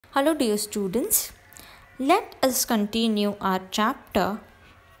Hello dear students, let us continue our chapter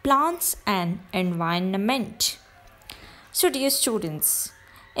Plants and Environment. So dear students,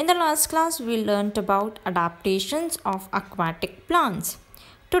 in the last class we learnt about adaptations of aquatic plants.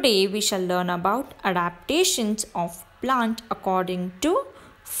 Today we shall learn about adaptations of plant according to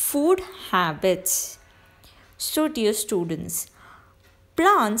food habits. So dear students,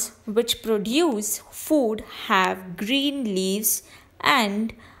 plants which produce food have green leaves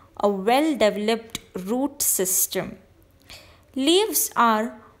and a well-developed root system. Leaves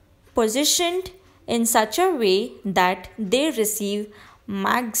are positioned in such a way that they receive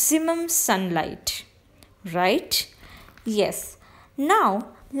maximum sunlight. Right? Yes. Now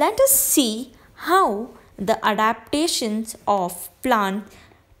let us see how the adaptations of plants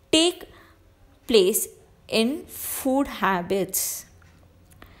take place in food habits.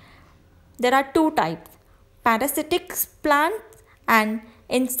 There are two types, parasitic plants and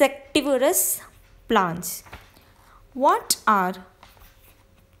insectivorous plants. What are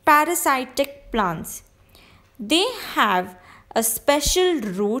parasitic plants? They have a special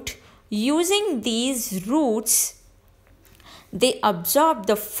root. Using these roots, they absorb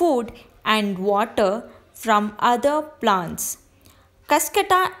the food and water from other plants.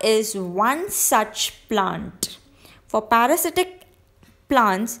 Cascata is one such plant. For parasitic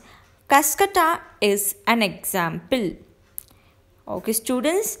plants, Cascata is an example. Okay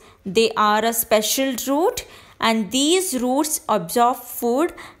students, they are a special root and these roots absorb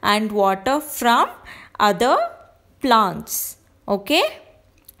food and water from other plants. Okay?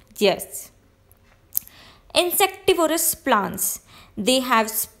 Yes. Insectivorous plants, they have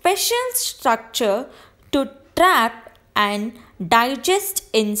special structure to trap and digest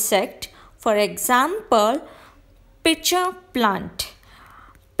insect. For example, pitcher plant.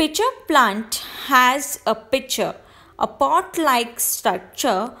 Pitcher plant has a pitcher, a pot-like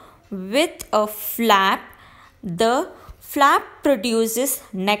structure with a flap. The flap produces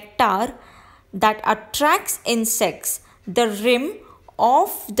nectar that attracts insects. The rim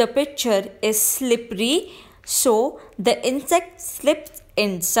of the pitcher is slippery, so the insect slips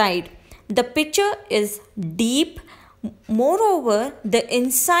inside. The pitcher is deep. Moreover, the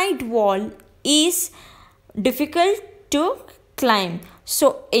inside wall is difficult to climb,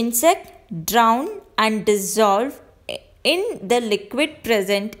 so insects drown and dissolve in the liquid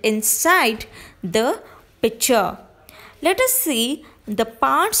present inside the pitcher. Let us see the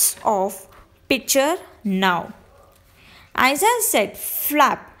parts of pitcher now. As I said,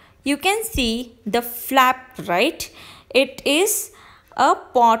 flap. You can see the flap, right? It is a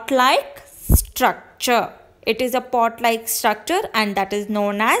pot-like structure. It is a pot-like structure and that is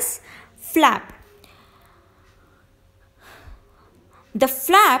known as flap. The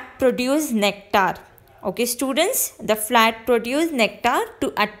flap produces nectar. Okay students, the flap produces nectar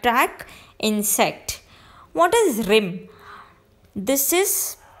to attract insect. What is rim? This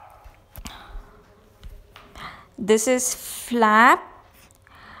is flap,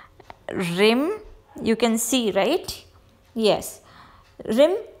 rim, you can see, right? Yes.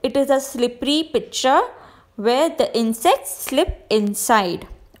 Rim, it is a slippery pitcher where the insects slip inside.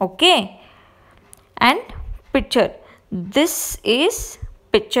 Okay. And pitcher. This is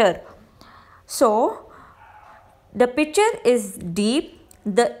pitcher. So the pitcher is deep.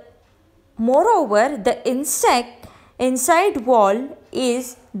 Moreover, the insect inside wall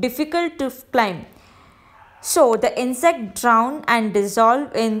is difficult to climb. So the insect drown and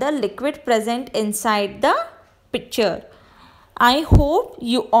dissolve in the liquid present inside the pitcher. I hope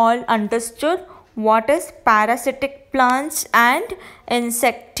you all understood what is parasitic plants and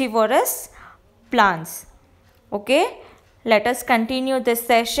insectivorous plants. Okay, let us continue this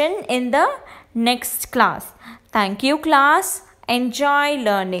session in the next class. Thank you class. Enjoy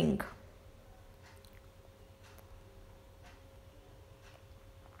learning.